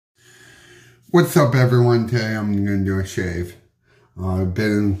What's up, everyone? Today I'm going to do a shave. I've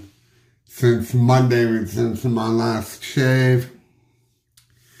been since Monday, since my last shave.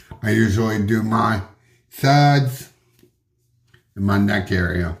 I usually do my sides and my neck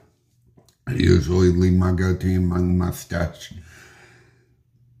area. I usually leave my goatee and my mustache.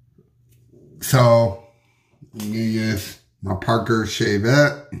 So, I'm going to use my Parker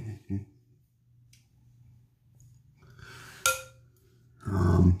shaveet.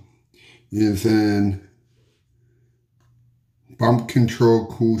 Using Bump Control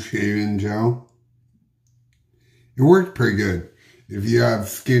Cool Shaving Gel. It works pretty good. If you have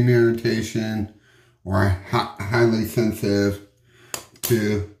skin irritation or highly sensitive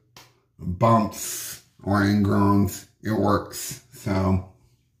to bumps or ingrowns, it works. So,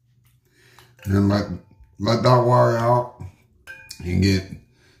 and let that water out and get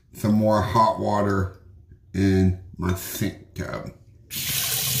some more hot water in my sink tub. Like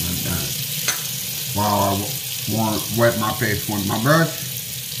that. While I wet my face with my brush.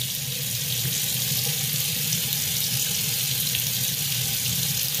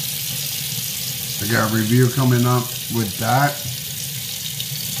 I got a review coming up with that.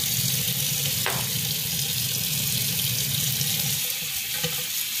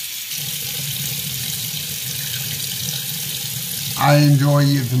 I enjoy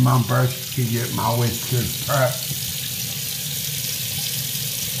using my brush to get my whiskers prepped.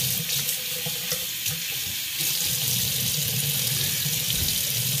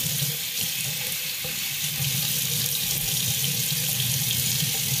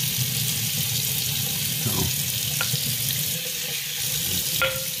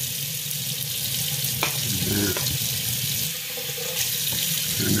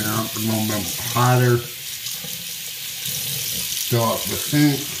 Turn it out a little bit hotter. Fill up the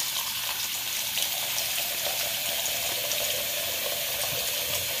sink.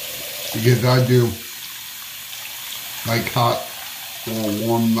 Because I do like hot or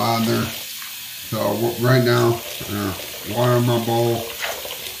warm lather. So right now, water in my bowl.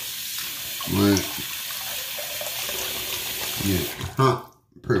 Let it get hot,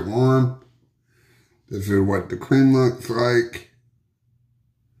 pretty warm. This is what the cream looks like.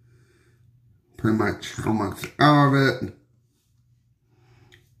 Pretty much how much out of it.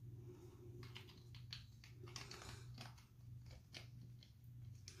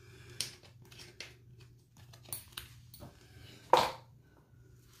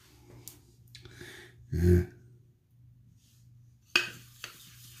 Yeah.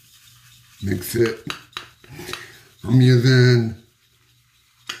 Mix it. I'm using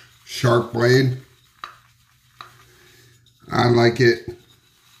sharp blade. I like it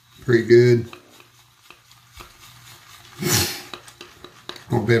pretty good.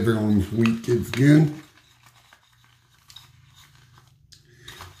 Hope everyone's week is good.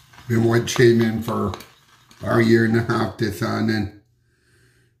 Been wet shaving for about a year and a half deciding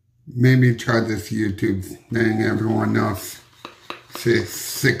maybe try this YouTube thing. Everyone else is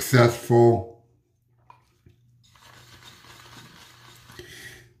successful.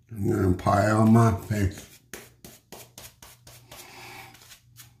 I'm gonna apply it on my face.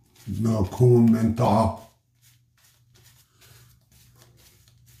 No cool menthol.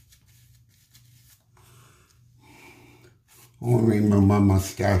 I'll remove my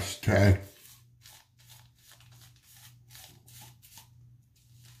mustache tag.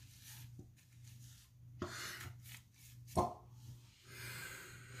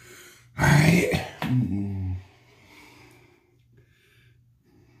 Alright.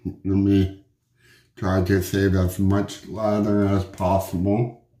 Let me try to save as much lather as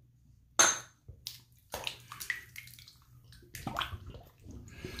possible.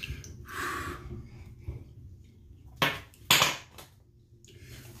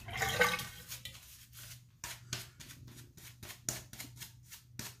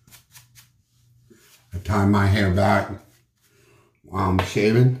 I tie my hair back while I'm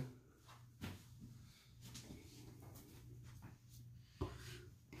shaving.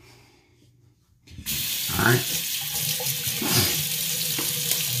 Alright.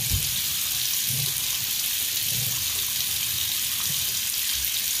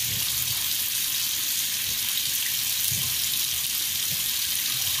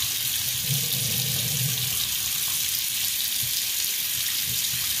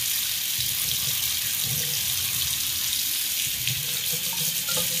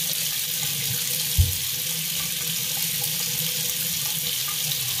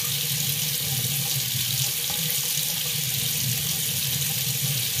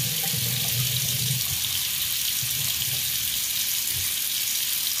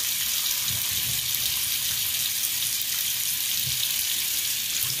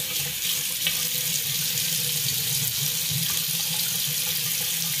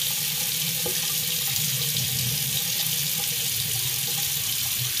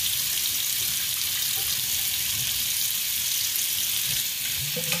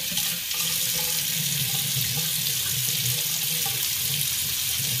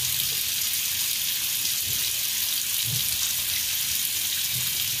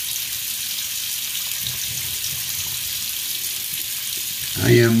 I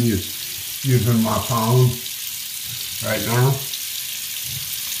am using my phone right now.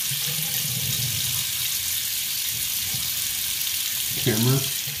 Camera.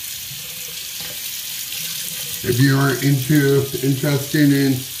 If you are interested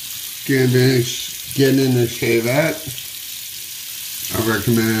in getting a shaveet, I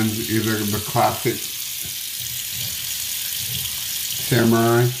recommend either the classic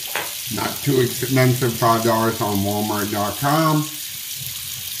Samurai, not too expensive, $5 on Walmart.com,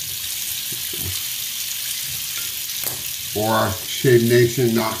 or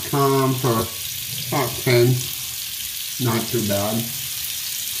shavenation.com for about 10, not too bad,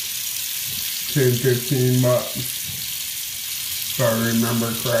 10, 15 bucks, if I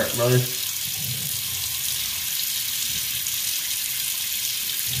remember correctly.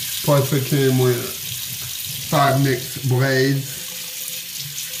 Plus it came with 5 mixed blades.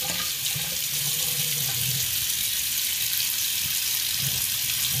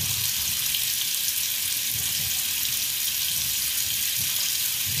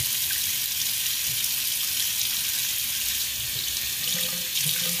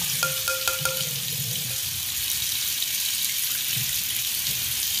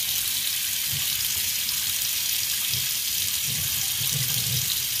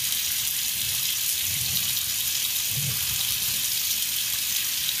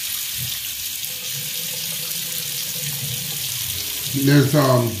 There's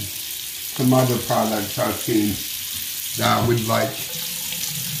some other products I've seen that I would like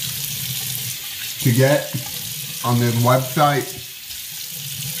to get on this website.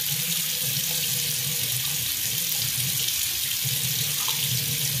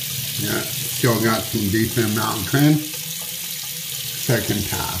 Yeah, still got some decent amount of trim. Second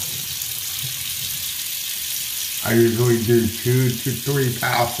pass. I usually do 2 to 3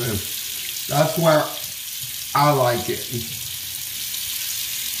 passes. That's where I like it.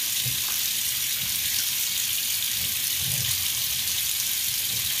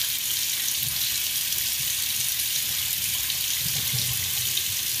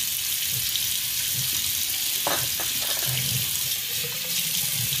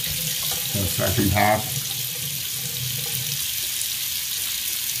 The second pass.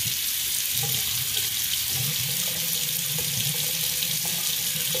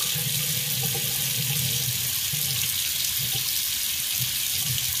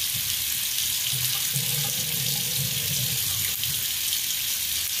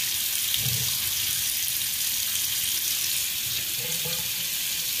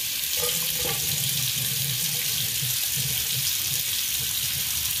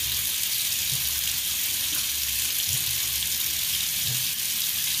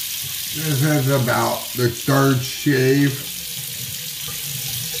 This is about the 3rd shave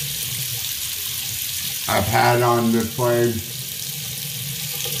I've had on this blade.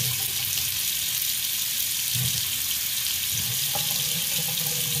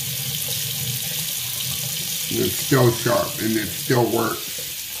 And it's still sharp and it still works.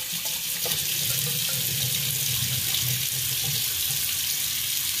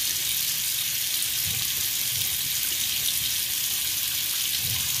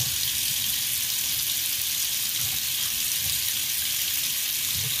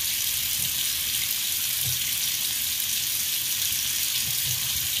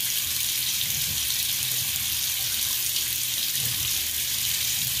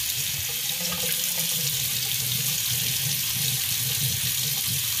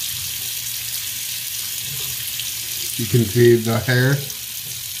 You can see the hair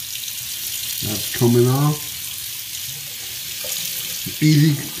that's coming off.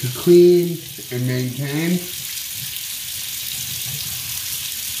 Easy to clean and maintain.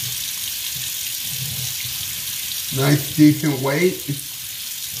 Nice, decent weight.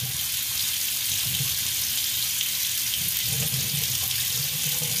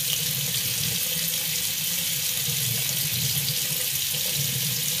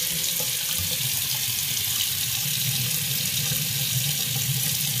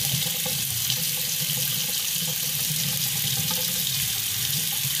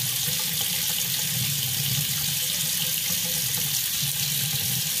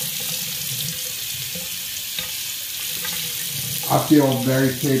 I feel very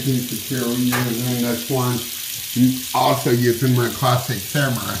safe and secure using this one. Also using my classic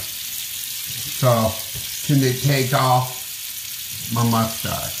Samurai. So, can they take off my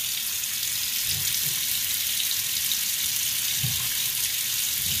mustache?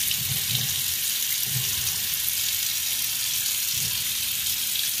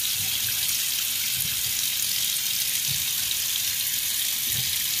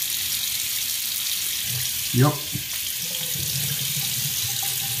 Yep.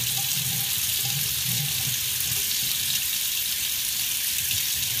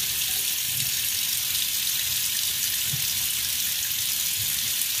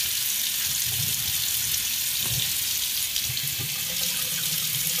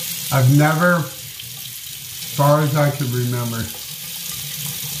 I've never, as far as I can remember,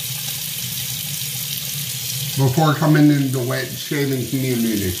 before coming into the wet shaving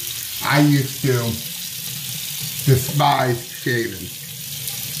community, I used to despise shaving.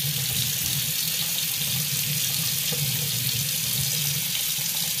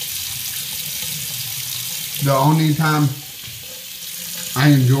 The only time I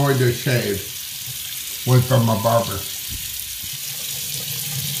enjoyed to shave was from a barber.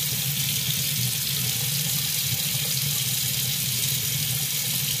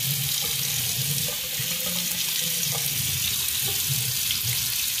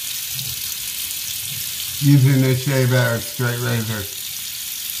 Using a shave at a straight razor.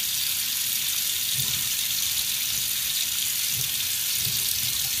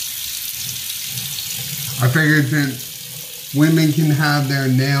 I figured since women can have their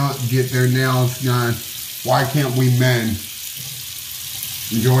get their nails done, why can't we men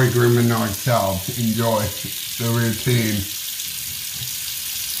enjoy grooming ourselves, enjoy the routine?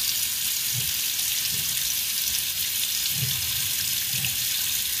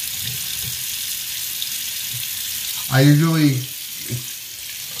 I usually,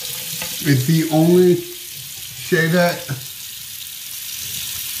 it's the only shavette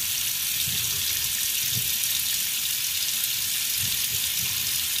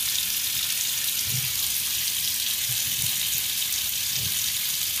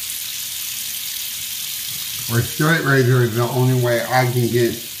or straight razor is the only way I can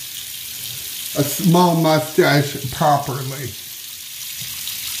get a small mustache properly.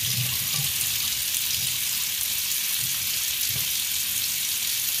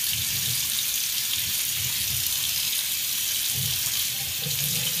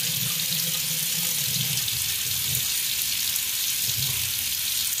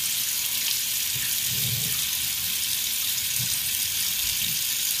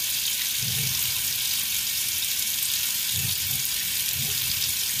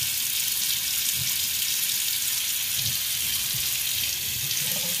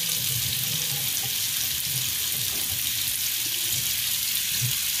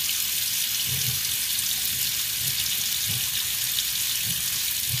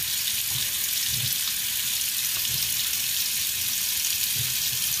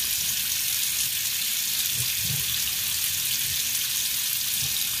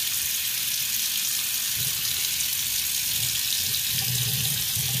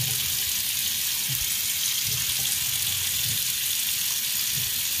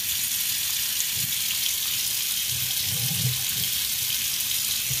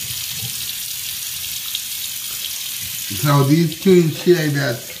 So these two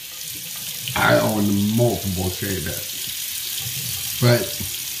shavettes, I own multiple shavettes, but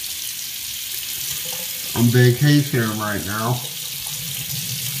I'm vacationing right now.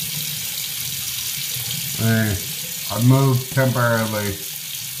 I moved temporarily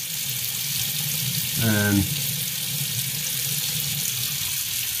and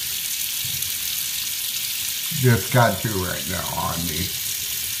just got two right now on me.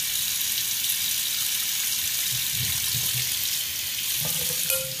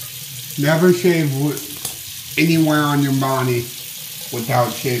 Never shave anywhere on your body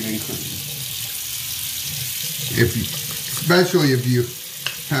without shaving cream. Especially if you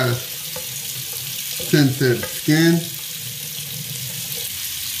have sensitive skin.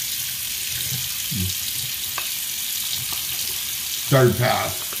 Third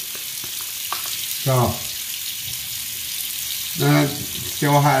pass. So, that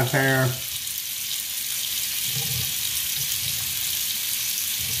still has hair.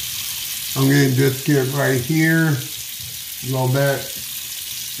 I'm going to just get right here a little bit,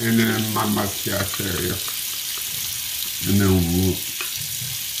 and then my mustache area. And then we'll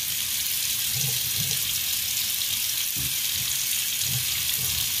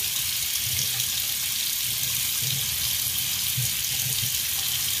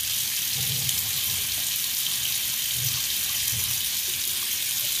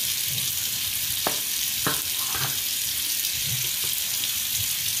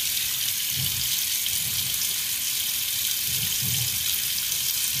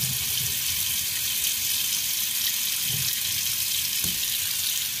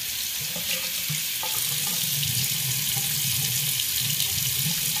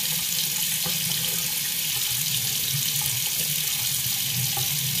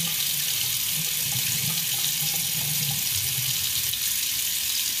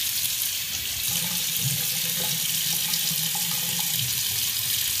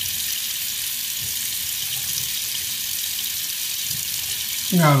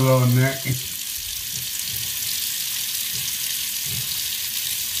got a little neck.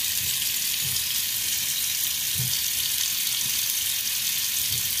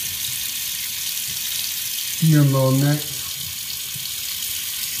 See your little neck.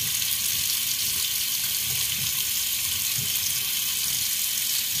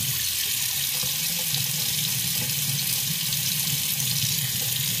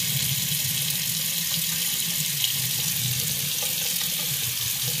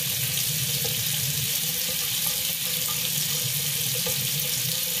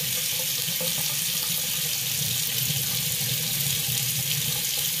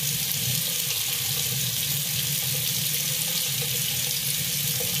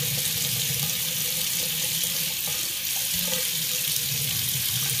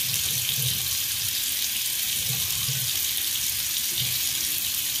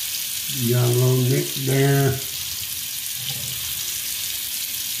 You got a little nick there.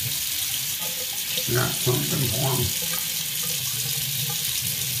 Got something for him.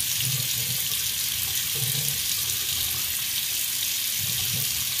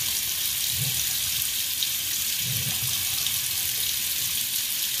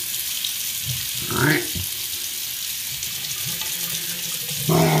 Alright.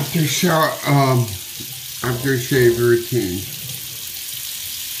 My after shave routine.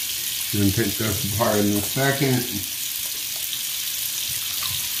 I'm gonna take this apart in a second.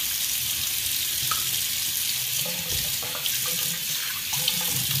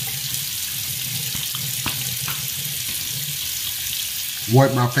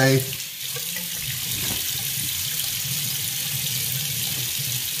 Wipe my face.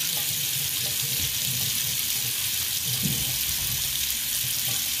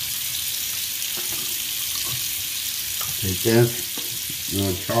 Take this,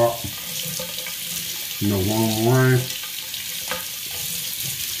 little chop, in the long line.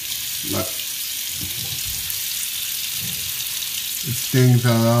 It stings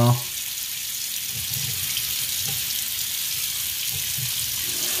at all.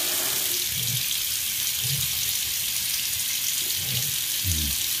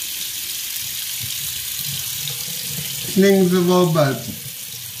 Stings a little bit.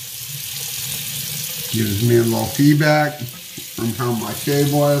 Gives me a little feedback from how my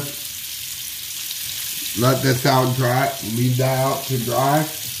shave was. Let this out dry. Leave that out to dry.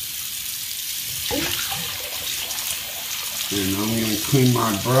 And I'm going to clean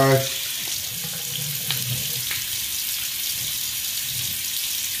my brush.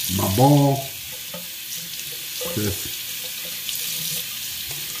 My bowl. This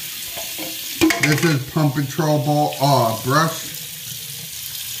is Pump Patrol bowl brush.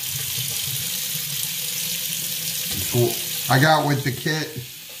 I got with the kit.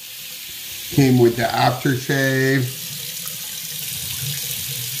 Came with the aftershave.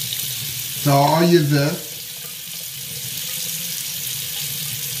 So I'll use this.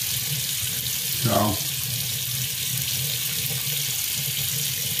 So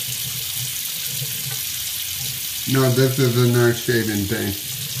no, this is a nurse shaving thing.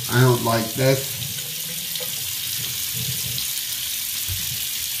 I don't like this.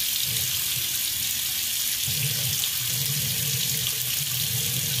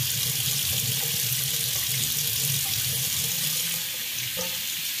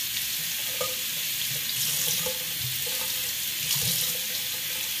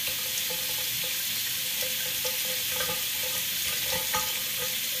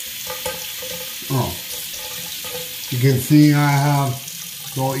 Oh, you can see I have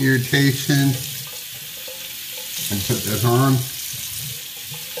a little irritation. And put this on.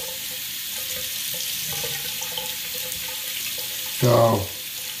 So,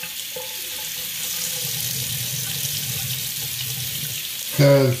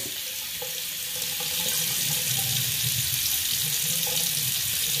 says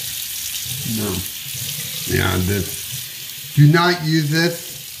no. Yeah, this. Do not use this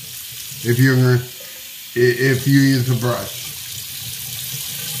if you use a brush.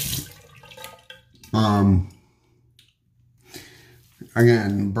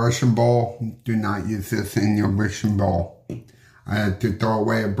 Again, brush and bowl. Do not use this in your brush and bowl. I had to throw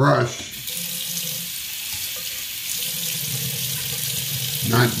away a brush.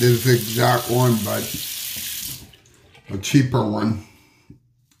 Not this exact one, but a cheaper one.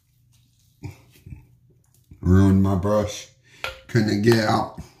 Ruined my brush. Couldn't get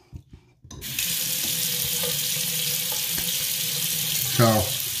out. So,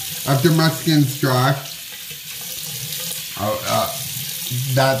 after my skin's dry,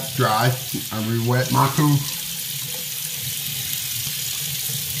 that's dry, I re-wet my poo.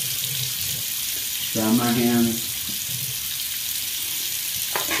 Dry my hands.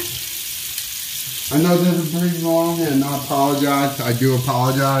 I know this is pretty long and I apologize. I do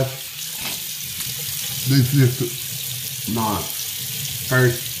apologize. This is my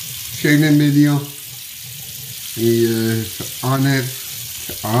first shaving video. He is Amish.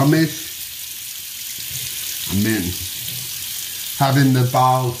 I've been having the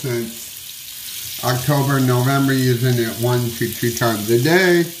bottle since October, November, using it 1 to 2 times a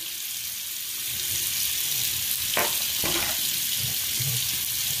day.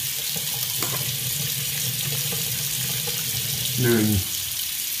 Then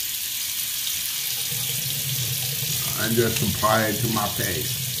I just apply it to my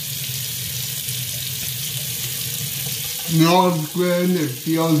face. Smells good, it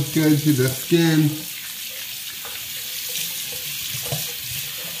feels good to the skin.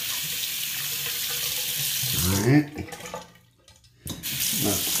 Alright.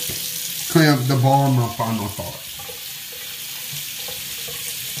 Let's clean up the bowl and my final thought.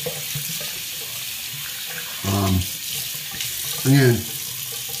 Again,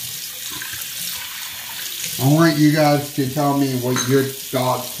 I want you guys to tell me what your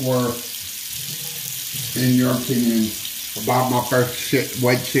thoughts were, in your opinion, about my first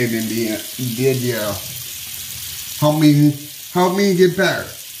wet shaving video. Help me get better.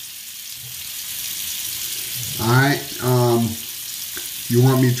 Alright, you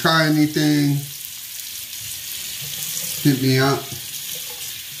want me to try anything, hit me up.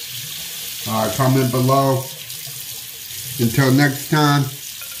 Comment below. Until next time,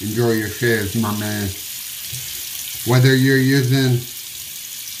 enjoy your shaves, my man. Whether you're using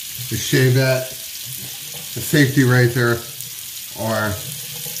a shaveet, a safety razor, or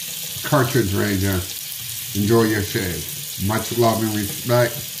cartridge razor, enjoy your shave. Much love and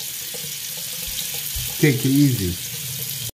respect. Take it easy.